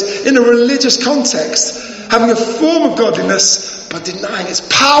life like this in a religious context, having a form of godliness, but denying its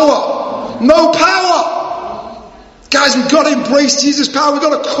power. No power! Guys, we've got to embrace Jesus' power. We've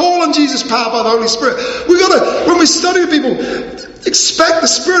got to call on Jesus' power by the Holy Spirit. We've got to, when we study with people, expect the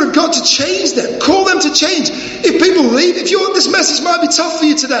Spirit of God to change them. Call them to change. If people leave, this message might be tough for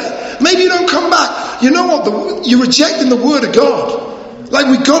you today. Maybe you don't come back. You know what? You're rejecting the Word of God. Like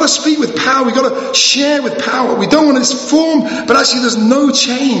we've got to speak with power. We've got to share with power. We don't want this form, but actually there's no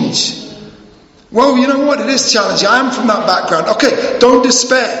change. Well, you know what? It is challenging. I am from that background. Okay, don't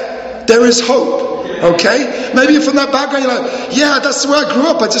despair. There is hope. Okay? Maybe you're from that background. You're like, yeah, that's the way I grew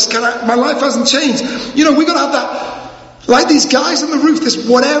up. My life hasn't changed. We've got to have that, like these guys on the roof, this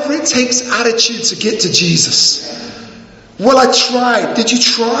whatever it takes attitude to get to Jesus. Well, I tried. Did you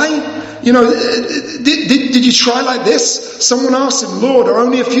try? Did you try like this? Someone asked him, Lord, are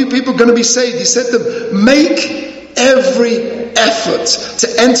only a few people going to be saved? He said to them, make every effort to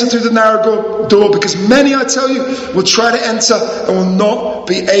enter through the narrow door, because many, I tell you, will try to enter and will not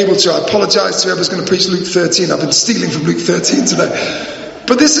be able to. I apologize to whoever's going to preach Luke 13. I've been stealing from Luke 13 today.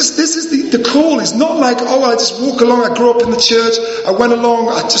 But this is the call. It's not like, I just walk along. I grew up in the church. I went along.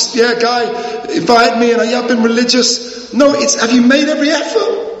 Guy invited me and I've been religious. No, it's, have you made every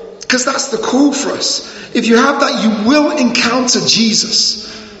effort? Because that's the call for us. If you have that, you will encounter Jesus.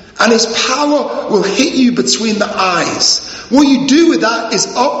 And his power will hit you between the eyes. What you do with that is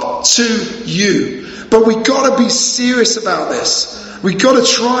up to you. But we've got to be serious about this. We've got to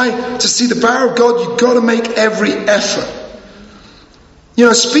try to see the power of God. You've got to make every effort.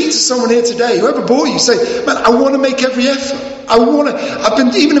 Speak to someone here today, whoever bore you, say, man, I want to make every effort. I've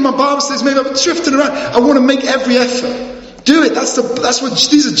been, even in my Bible studies, maybe I've been drifting around. I want to make every effort. Do it.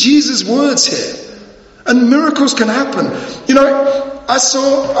 These are Jesus' words here. And miracles can happen.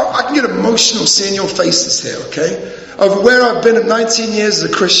 I can get emotional seeing your faces here, okay? Over where I've been in 19 years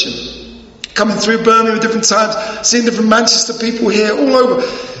as a Christian. Coming through Birmingham at different times, seeing different Manchester people here, all over.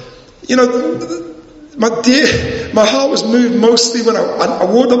 My heart was moved mostly when I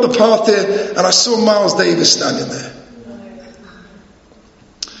walked up the path there and I saw Miles Davis standing there.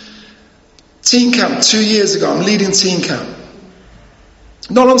 Teen camp 2 years ago. I'm leading teen camp.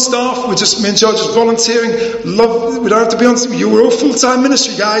 Not on staff. We're just me and George just volunteering. We don't have to be on. We're all full-time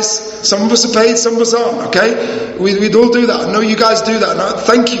ministry, guys. Some of us are paid, some of us aren't. Okay, we'd all do that. I know you guys do that. And I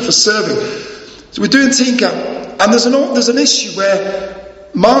thank you for serving. So we're doing teen camp, and there's an issue where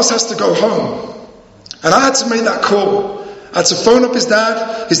Miles has to go home. And I had to make that call. I had to phone up his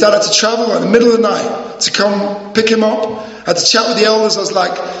dad. His dad had to travel in the middle of the night to come pick him up. I had to chat with the elders. I was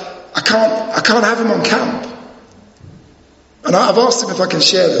like, I can't have him on camp. And I've asked him if I can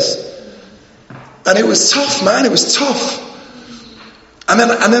share this. And it was tough, man. It was tough. And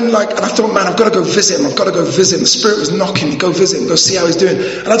then I thought, man, I've got to go visit him. The Spirit was knocking me, go visit him, go see how he's doing.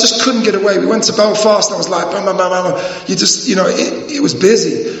 And I just couldn't get away. We went to Belfast and I was like, bam, bam, bam, bam. It was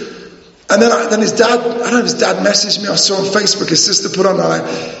busy. And then his dad, I don't know if his dad messaged me. I saw on Facebook his sister put on,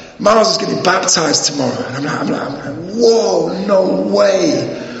 Miles is getting baptized tomorrow. And I'm like, whoa, no way.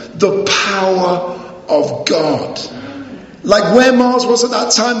 The power of God. Like where Miles was at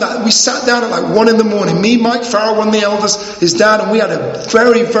that time, that we sat down at 1 a.m. Me, Mike Farrell, one of the elders, his dad, and we had a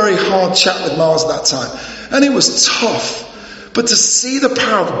very, very hard chat with Miles at that time. And it was tough. But to see the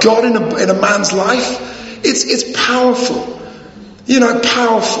power of God in a man's life, it's powerful.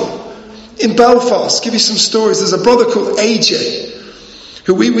 Powerful. In Belfast, give you some stories. There's a brother called AJ,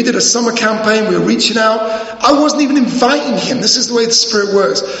 who we did a summer campaign. We were reaching out. I wasn't even inviting him. This is the way the Spirit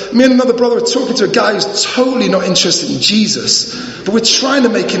works. Me and another brother were talking to a guy who's totally not interested in Jesus, but we're trying to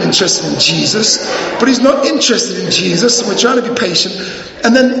make him interested in Jesus, but he's not interested in Jesus, and we're trying to be patient.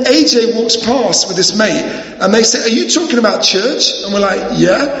 And then AJ walks past with this mate, and they say, are you talking about church? And we're like,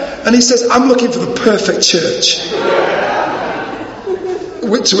 yeah. And he says, I'm looking for the perfect church.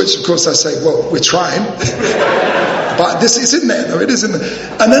 To which, of course, I say, well, we're trying. But this is in there, though. It is in there.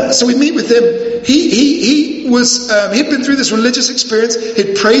 And then, so we meet with him. He'd been through this religious experience.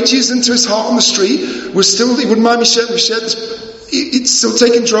 He'd prayed Jesus into his heart on the street. He wouldn't mind me sharing. We shared this. He's still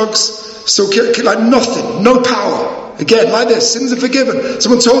taking drugs. Still like nothing. No power. Again, like this. Sins are forgiven.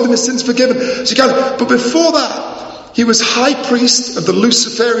 Someone told him his sins forgiven. But before that, He was high priest of the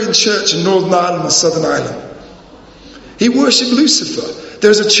Luciferian church in Northern Ireland and Southern Ireland. He worshipped Lucifer.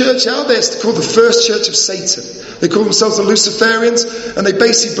 There's a church out there, it's called the First Church of Satan. They call themselves the Luciferians, and they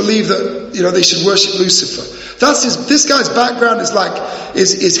basically believe that, they should worship Lucifer. This guy's background is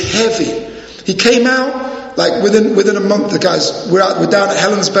heavy. He came out, within a month, we're down at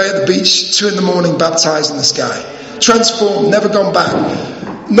Helens Bay at the beach, 2 a.m, baptizing this guy. Transformed, never gone back.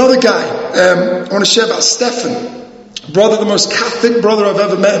 Another guy, I want to share about Stephen. Brother, the most Catholic brother I've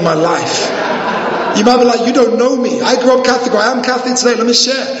ever met in my life. You might be like, you don't know me. I grew up Catholic. I am Catholic today. Let me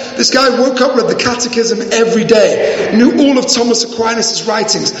share. This guy woke up, read the Catechism every day, knew all of Thomas Aquinas'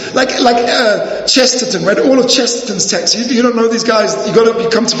 writings, like Chesterton, read all of Chesterton's texts. You don't know these guys. You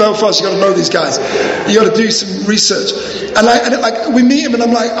come to Belfast. You got to know these guys. You got to do some research. And we meet him, and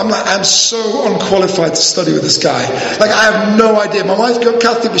I'm so unqualified to study with this guy. I have no idea. My wife grew up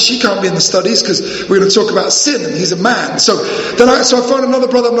Catholic, but she can't be in the studies because we're going to talk about sin, and he's a man. So I found another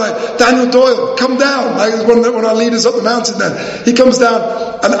brother. I'm like, Daniel Doyle, come down. One of our leaders up the mountain then. He comes down,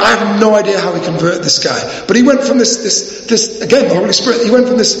 and I have no idea how he converted this guy. But he went from this again, the Holy Spirit, he went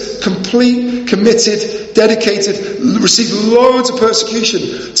from this complete, committed, dedicated, received loads of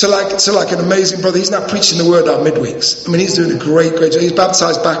persecution to like an amazing brother. He's now preaching the word our midweeks. He's doing a great job. He's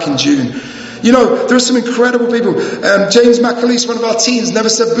baptized back in June. There are some incredible people. James McAleese, one of our teens, never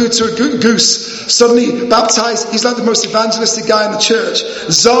said boo to a goose. Suddenly baptized. He's like the most evangelistic guy in the church.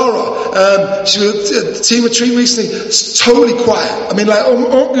 Zara, she was at a team retreat recently. It's totally quiet.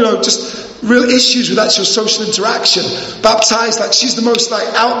 Just real issues with actual social interaction. Baptized, she's the most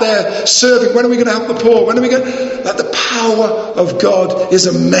out there serving. When are we going to help the poor? When are we going? The power of God is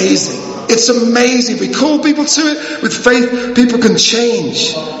amazing. It's amazing. We call people to it with faith. People can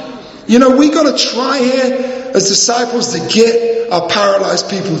change. We got to try here as disciples to get our paralyzed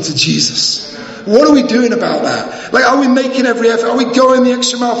people to Jesus. What are we doing about that? Are we making every effort? Are we going the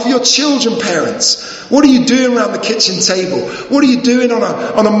extra mile for your children, parents? What are you doing around the kitchen table? What are you doing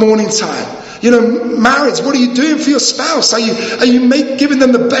on a morning time? Marriage, what are you doing for your spouse? Are you giving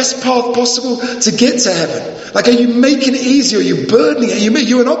them the best path possible to get to heaven? Are you making it easier? Are you burdening it? Are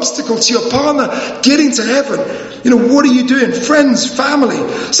you an obstacle to your partner getting to heaven? What are you doing? Friends, family.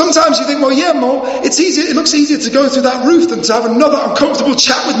 Sometimes you think, well, yeah, Mo, it's easier. It looks easier to go through that roof than to have another uncomfortable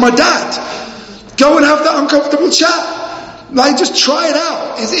chat with my dad. Go and have that uncomfortable chat. Just try it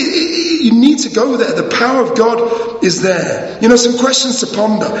out. You need to go there. The power of God is there. Some questions to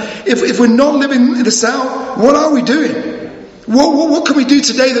ponder. If we're not living this out, what are we doing? What can we do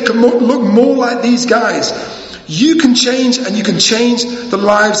today that can look more like these guys? You can change, and you can change the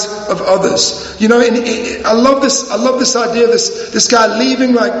lives of others. I love this idea of this guy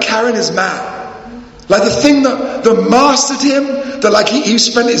leaving, carrying his mat. The thing that mastered him, that he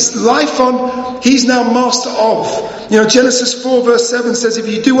spent his life on, he's now master of. Genesis 4 verse 7 says, if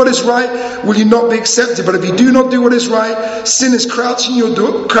you do what is right, will you not be accepted? But if you do not do what is right, sin is crouching at your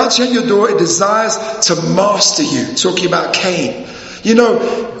door. It desires to master you. Talking about Cain.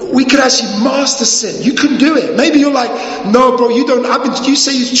 We could actually master sin. You can do it. Maybe you're like, no, bro, you don't. You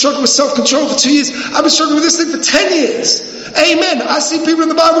say you struggle with self-control for 2 years. I've been struggling with this thing for 10 years. Amen. I see people in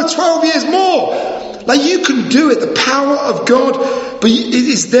the Bible with 12 years more. You can do it. The power of God, but it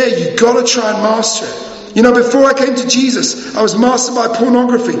is there. You've got to try and master it. Before I came to Jesus, I was mastered by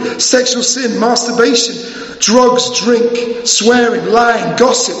pornography, sexual sin, masturbation, drugs, drink, swearing, lying,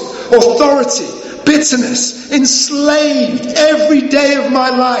 gossip, authority, bitterness, enslaved. Every day of my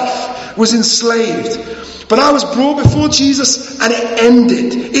life was enslaved. But I was brought before Jesus, and it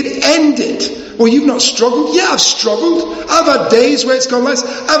ended. It ended. Well, you've not struggled? Yeah, I've struggled. I've had days where it's gone less.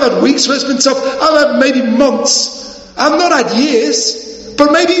 I've had weeks where it's been tough. I've had maybe months. I've not had years,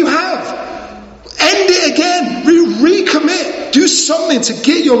 but maybe you have. End it again. Recommit. Do something to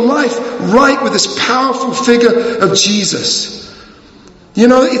get your life right with this powerful figure of Jesus.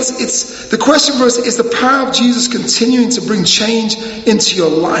 It's the question for us is the power of Jesus continuing to bring change into your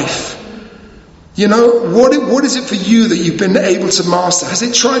life? What is it for you that you've been able to master? Has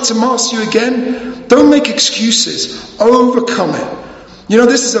it tried to master you again? Don't make excuses. Overcome it.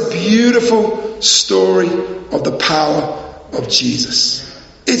 This is a beautiful story of the power of Jesus.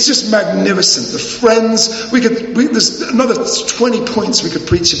 It's just magnificent. The friends, there's another 20 points we could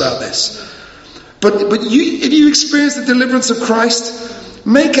preach about this. But if you experience the deliverance of Christ,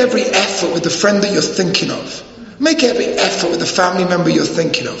 make every effort with the friend that you're thinking of. Make every effort with the family member you're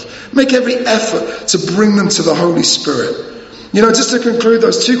thinking of. Make every effort to bring them to the Holy Spirit. Just to conclude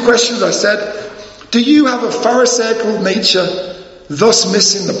those 2 questions I said, do you have a pharisaical nature, thus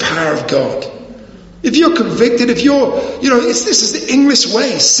missing the power of God? If you're convicted, if you're, this is the English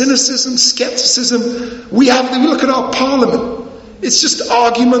way, cynicism, skepticism. We look at our parliament. It's just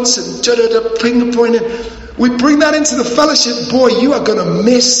arguments and finger pointing. We bring that into the fellowship. Boy, you are going to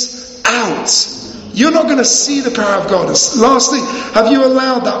miss out. You're not going to see the power of God. And lastly, have you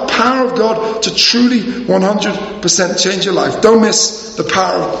allowed that power of God to truly 100% change your life? Don't miss the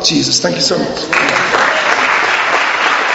power of Jesus. Thank you so much.